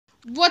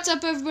What's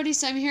up, everybody?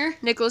 Sam here.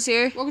 Nicholas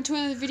here. Welcome to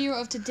another video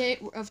of today.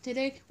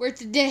 Where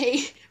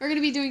today we're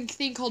gonna be doing a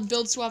thing called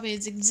build swapping.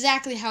 It's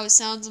exactly how it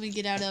sounds. Let me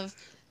get out of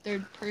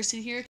third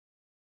person here.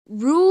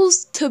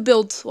 Rules to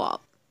build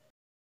swap.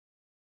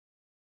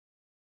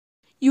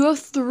 You have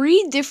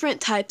 3 different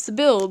types of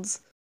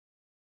builds.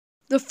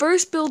 The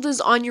first build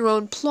is on your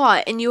own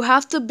plot, and you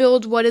have to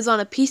build what is on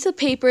a piece of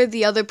paper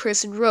the other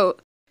person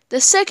wrote. The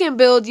second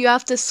build, you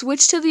have to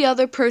switch to the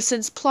other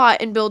person's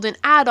plot and build an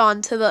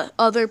add-on to the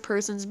other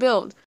person's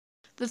build.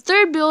 The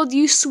third build,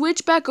 you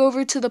switch back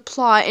over to the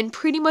plot and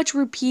pretty much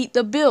repeat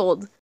the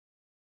build.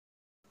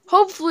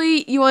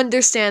 Hopefully you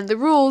understand the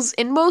rules,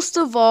 and most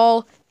of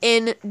all,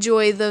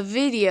 enjoy the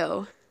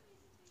video.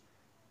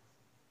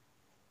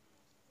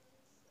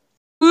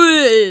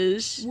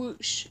 Whoosh!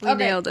 Whoosh. We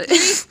nailed it.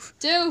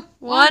 3, 2,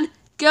 1,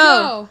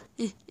 go!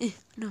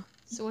 No.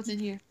 So what's in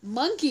here?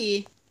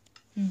 Monkey.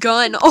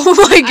 Gun. Oh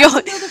my I have god.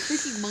 to build a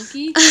freaking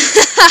monkey.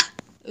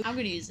 I'm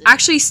gonna use it.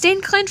 Actually, stay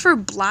inclined for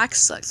black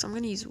sucks, so I'm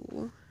gonna use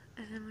wool.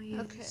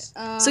 Okay.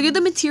 So get the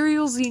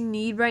materials you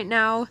need right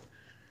now.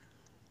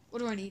 What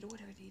do I need? Come on.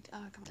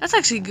 That's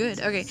actually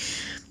good. Okay.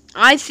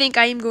 I think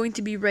I am going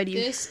to be ready.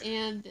 This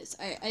and this.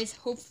 I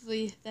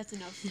hopefully that's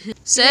enough.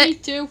 Set. 3,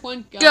 2,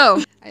 1,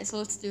 go. Alright, so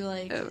let's do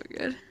like Oh my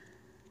god.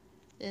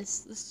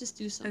 this. Let's just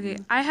do something.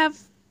 Okay, I have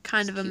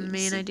kind of a cute and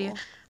main idea. simple.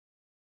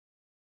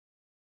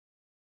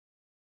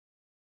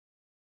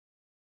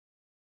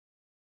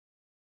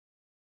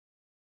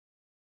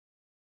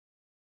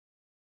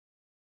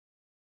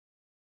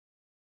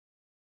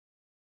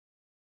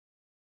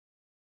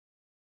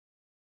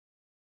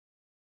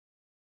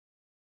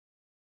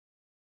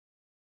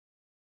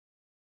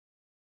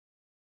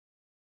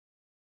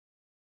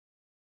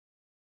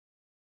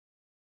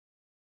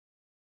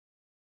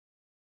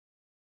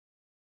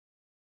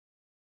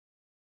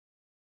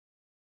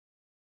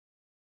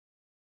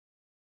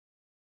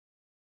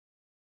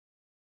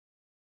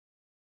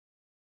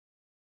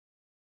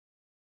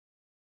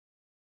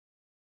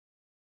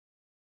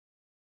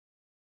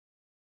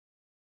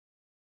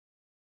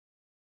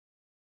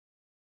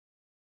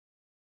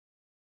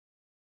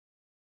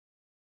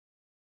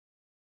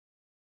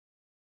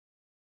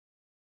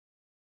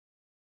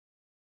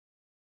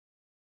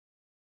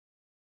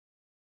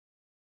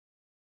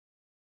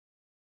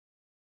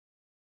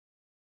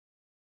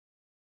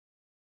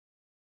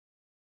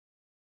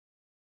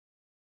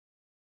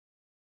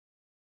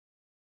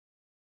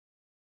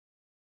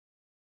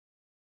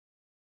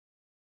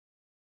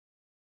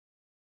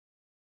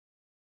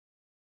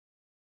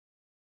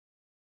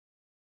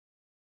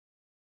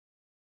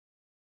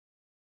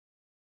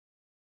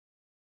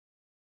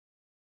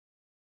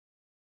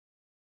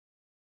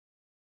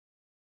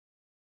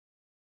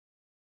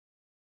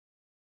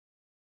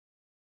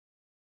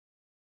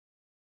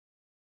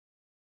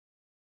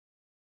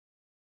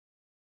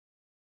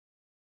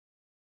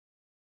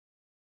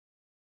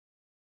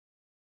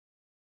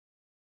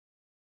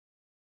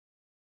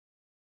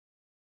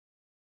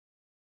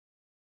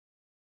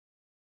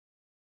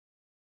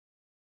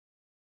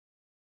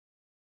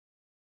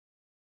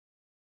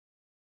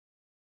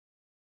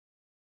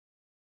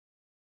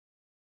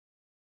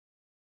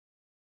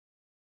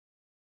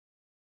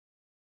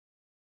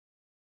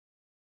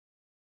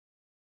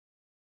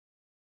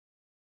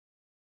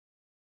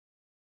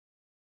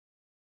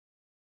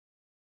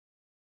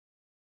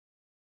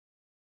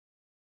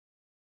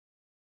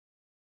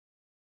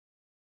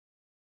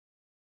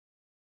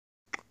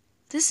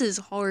 This is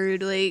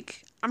hard.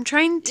 Like, I'm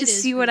trying to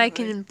see what I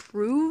can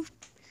improve.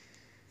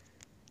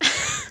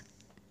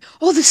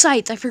 Oh, the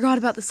sights! I forgot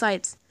about the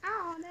sights.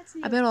 Oh, that's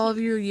I bet all of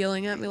you are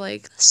yelling at me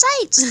like,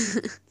 sights.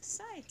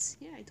 Sights.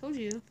 Yeah, I told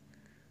you.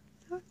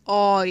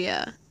 Oh,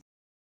 yeah.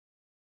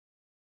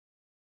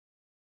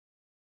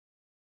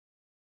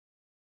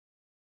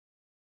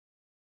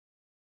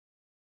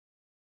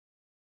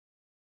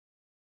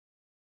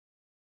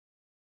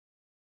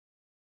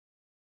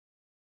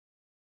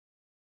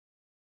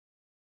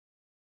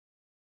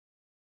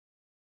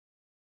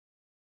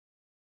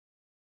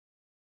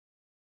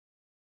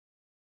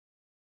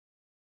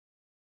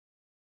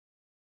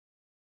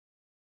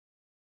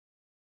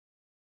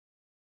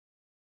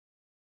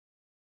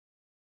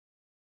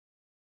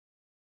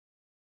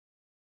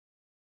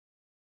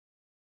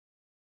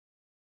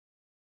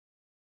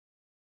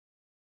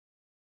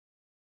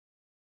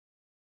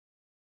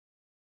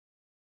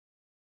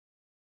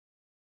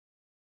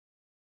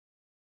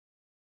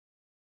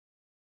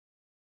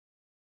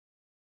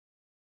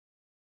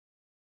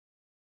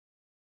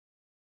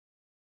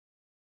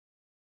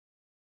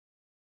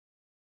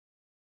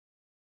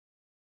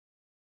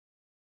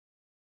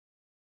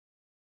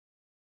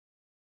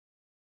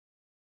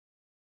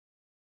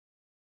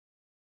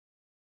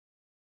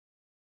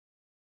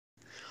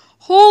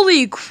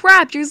 Holy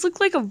crap, yours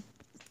look like a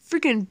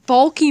freaking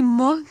bulky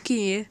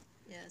monkey.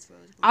 Yeah, that's what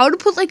I was going I would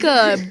put like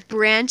a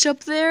branch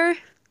up there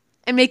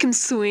and make him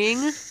swing.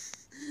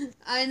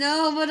 I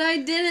know, but I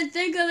didn't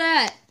think of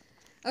that.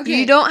 Okay.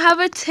 You don't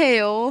have a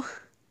tail.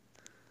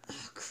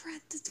 Oh,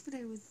 crap, that's what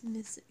I was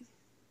missing.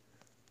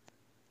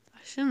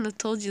 Shouldn't have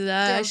told you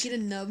that. Yo, get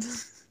a nub.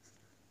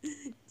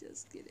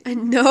 Just kidding. A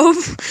nub?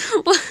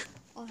 What?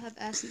 I'll have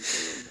Ashley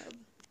curl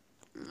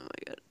a nub. Oh my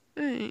god.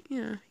 Alright,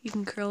 yeah, you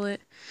can curl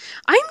it.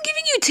 I'm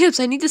giving you tips.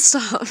 I need to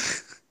stop. Well,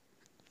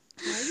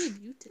 I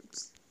gave you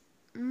tips.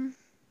 Mm.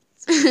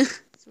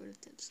 Sort of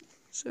tips.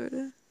 Sort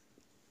of.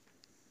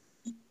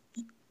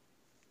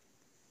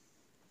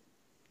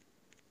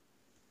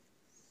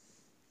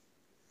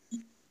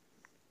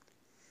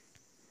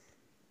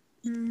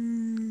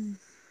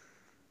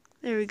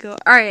 There we go.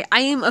 Alright,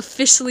 I am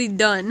officially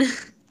done.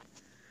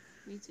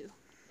 Me too.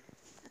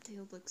 That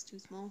tail looks too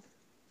small.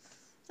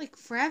 Like,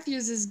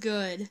 Frappier's is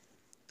good.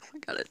 Oh my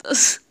god, it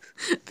does.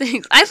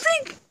 Thanks. I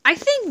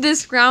think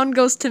this round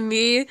goes to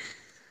me.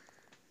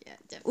 Yeah,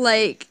 definitely.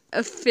 Like,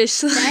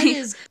 officially. That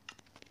is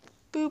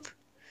boop.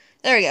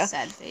 There we go.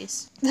 sad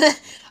face.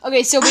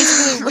 Okay, so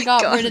basically we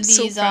got rid of I'm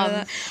so these, proud of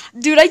that.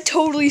 Dude, I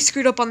totally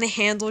screwed up on the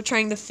handle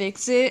trying to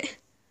fix it.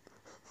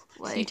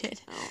 Like, You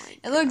did. Oh my God.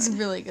 It looks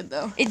really good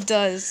though. It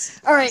does.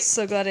 Alright.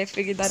 So glad I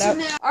figured that out.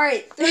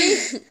 Alright,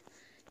 3,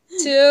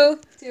 2,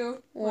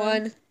 2,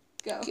 1,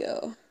 go.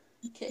 go.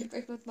 Okay,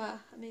 break with my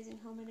amazing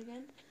helmet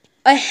again.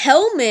 A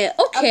helmet.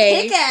 Okay.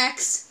 A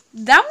pickaxe.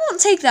 That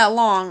won't take that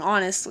long,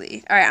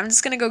 honestly. Alright, I'm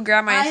just gonna go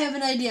grab my... I have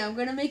an idea. I'm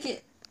gonna make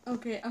it...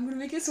 Okay, I'm gonna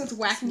make it so it's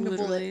whacking the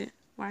bullet.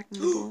 Whacking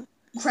the bullet.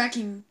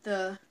 Cracking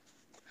the...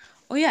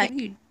 Oh yeah, what are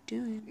you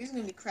doing? Yours is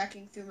gonna be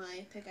cracking through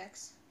my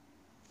pickaxe.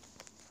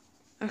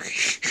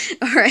 Okay.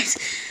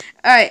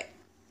 Alright.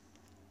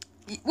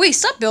 Wait,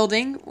 stop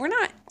building. We're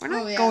not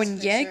going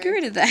yet. sure. Get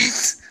rid of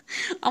that.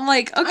 I'm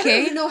like, I don't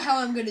okay. even know how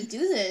I'm gonna do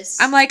this.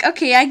 I'm like,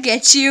 okay, I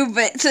get you,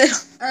 but...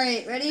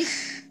 Alright, ready?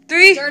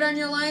 3. Start on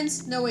your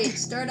lines. No, wait.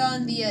 Start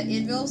on the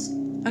anvils.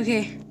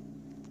 Okay.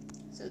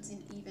 So it's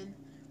an even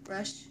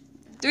brush.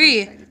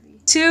 3,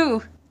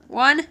 2,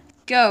 1,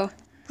 go.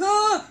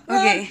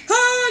 Okay.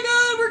 Oh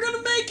God, we're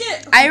gonna make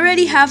it. I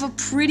already have a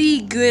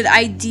pretty good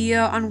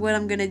idea on what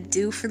I'm gonna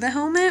do for the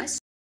helmet.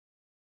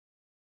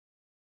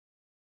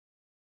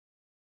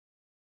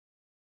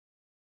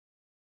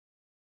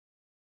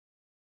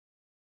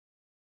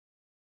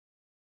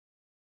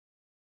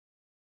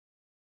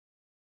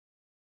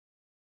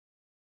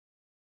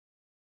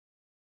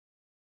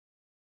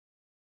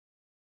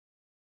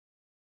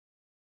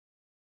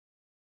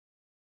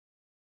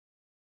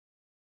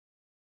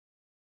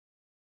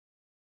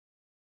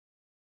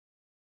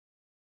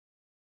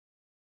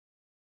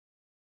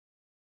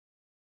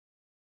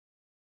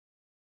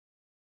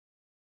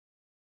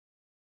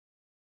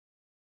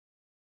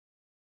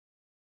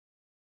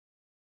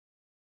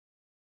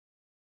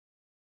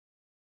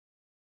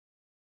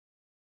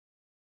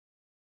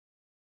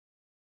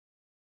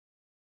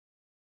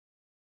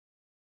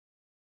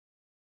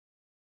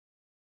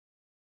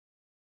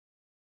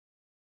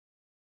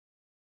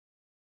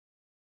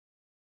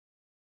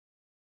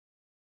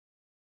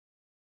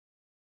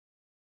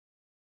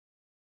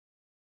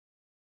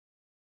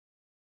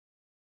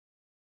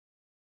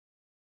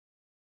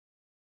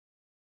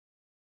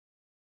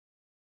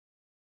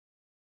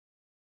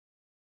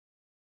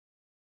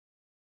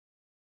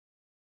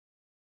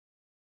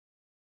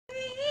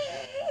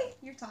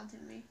 You're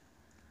taunting me.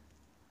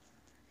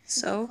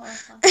 So?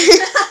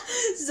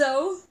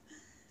 So?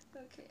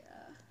 Okay,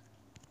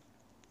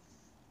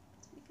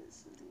 let's make it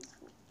so things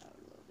go out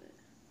a little bit.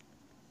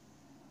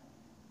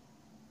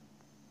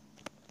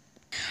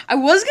 I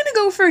was gonna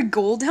go for a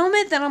gold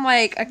helmet, then I'm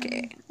like,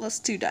 okay, let's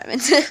do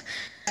diamonds.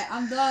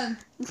 I'm done.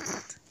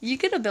 You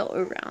get a belt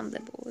around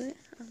the bullet.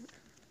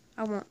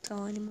 I won't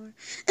tell anymore.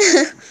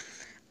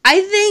 I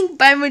think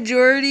by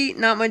majority,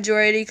 not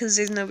majority, because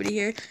there's nobody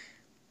here.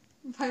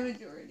 By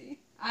majority.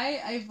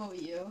 I vote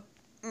you.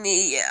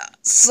 Me, yeah.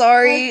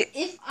 Sorry. Like,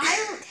 if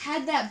I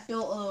had that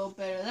built a little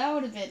better, that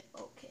would have been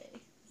okay.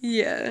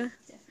 Yeah.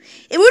 Definitely.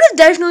 It would have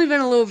definitely been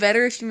a little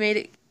better if you made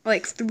it,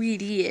 like,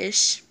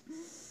 3D-ish.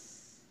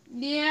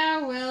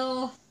 Yeah,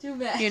 well, too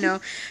bad. You know.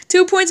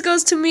 2 points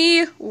goes to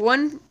me.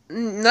 1...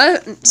 No,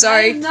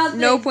 sorry. Nothing.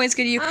 No points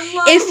go to you.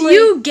 I'm If lovely.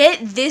 you get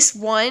this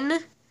one,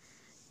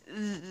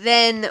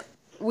 then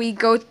we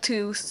go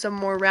to some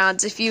more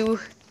rounds. If you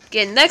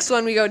get next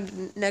one, we go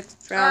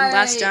next round,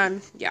 last Alright.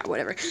 round. Yeah,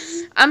 whatever.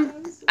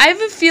 I have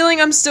a feeling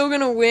I'm still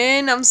gonna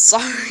win. I'm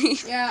sorry.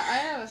 Yeah, I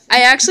have a feeling.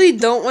 I actually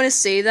don't want to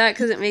say that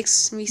because it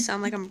makes me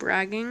sound like I'm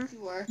bragging.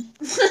 You are.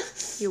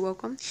 You're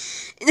welcome.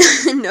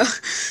 No.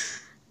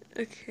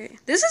 Okay.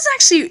 This is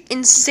actually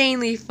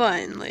insanely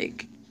fun.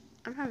 Like,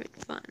 I'm having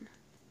fun.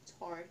 It's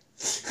hard.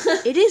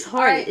 It is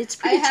hard. Alright, It's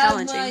pretty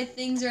challenging. I have my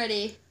things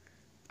ready.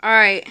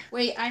 Alright.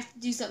 Wait, I have to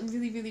do something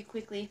really, really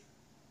quickly.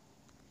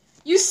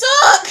 You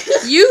suck!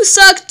 You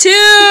suck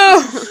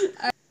too!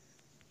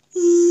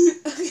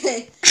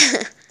 Okay.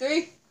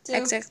 3, 2,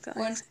 XX,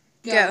 1,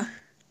 go. Go.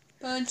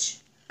 Punch.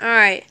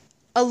 Alright.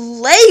 A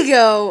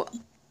Lego!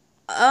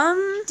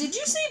 Did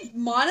you say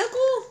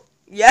monocle?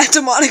 Yeah, it's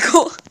a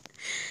monocle.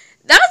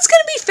 That's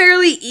gonna be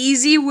fairly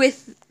easy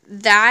with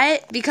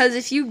that, because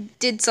if you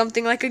did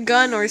something like a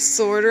gun or a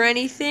sword or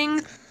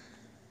anything,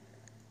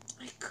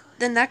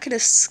 then that could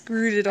have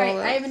screwed it all Alright,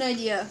 up. I have an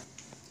idea.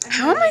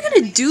 How am I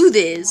gonna do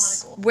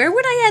this? Where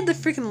would I add the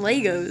freaking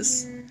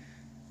Legos?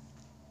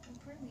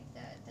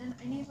 Then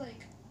I need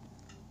like.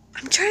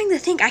 I'm trying to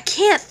think. I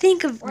can't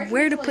think of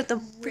where to put the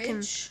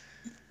freaking.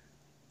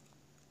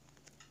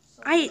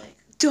 I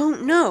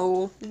don't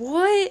know.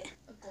 What?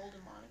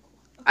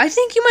 I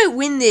think you might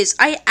win this.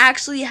 I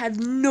actually have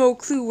no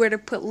clue where to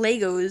put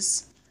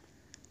Legos.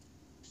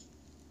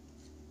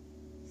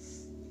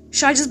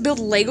 Should I just build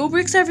Lego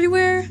bricks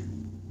everywhere?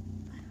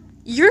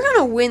 You're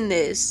gonna win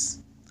this.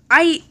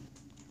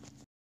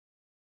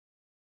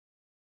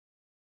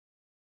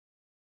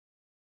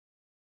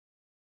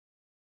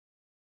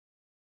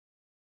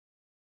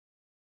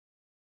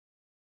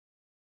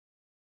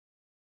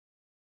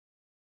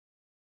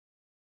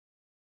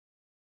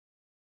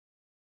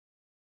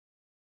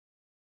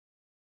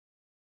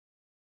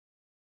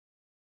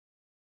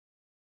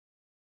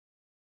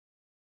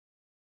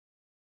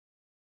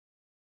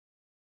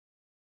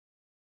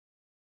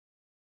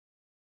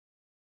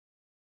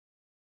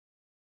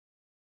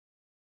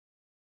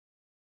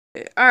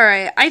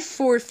 Alright, I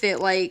forfeit,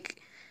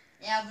 like...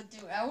 Yeah, but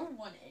dude, I would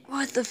want it.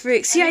 What the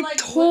frick? See, I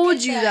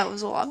told you that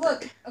was a lot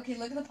better. Okay,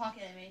 look at the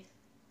pocket I made.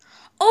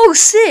 Oh,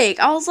 sick!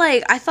 I was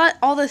like, I thought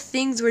all the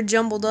things were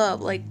jumbled up,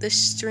 like the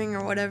string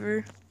or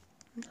whatever.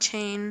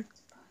 Chain.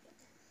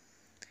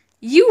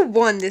 You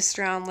won this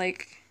round,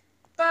 like...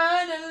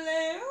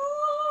 Finally!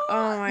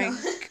 Oh my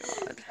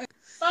god.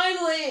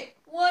 Finally!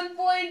 1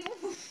 point!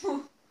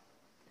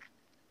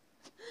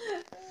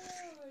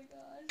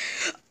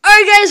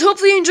 Alright guys,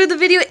 hopefully you enjoyed the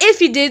video. If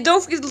you did,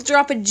 don't forget to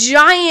drop a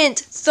giant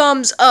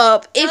thumbs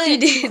up. If you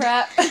did.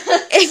 Crap.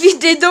 If you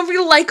did, don't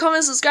forget to like,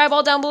 comment, subscribe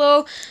all down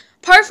below.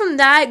 Apart from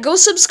that, go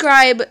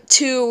subscribe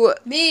to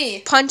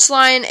me,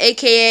 Punchline,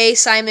 aka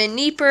Simon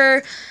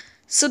Neeper.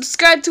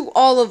 Subscribe to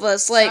all of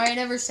us. Like, sorry, I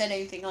never said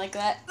anything like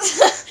that.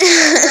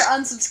 You're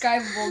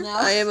unsubscribable now.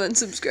 I am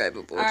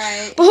unsubscribable.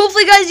 Alright. But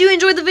hopefully, guys, you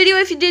enjoyed the video.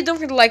 If you did, don't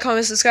forget to like,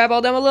 comment, subscribe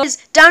all down below.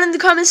 Down in the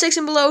comment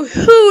section below,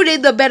 who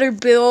did the better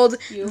build?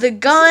 You. The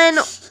gun,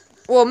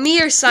 well, me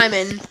or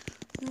Simon?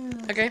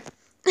 Okay.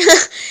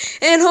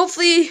 And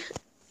hopefully,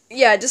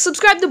 yeah, just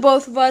subscribe to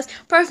both of us.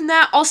 Apart from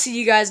that, I'll see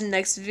you guys in the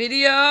next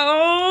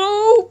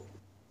video.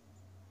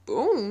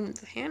 Boom,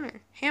 the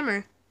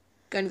hammer.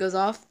 Gun goes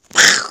off.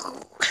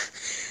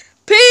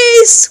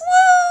 Peace. Woo!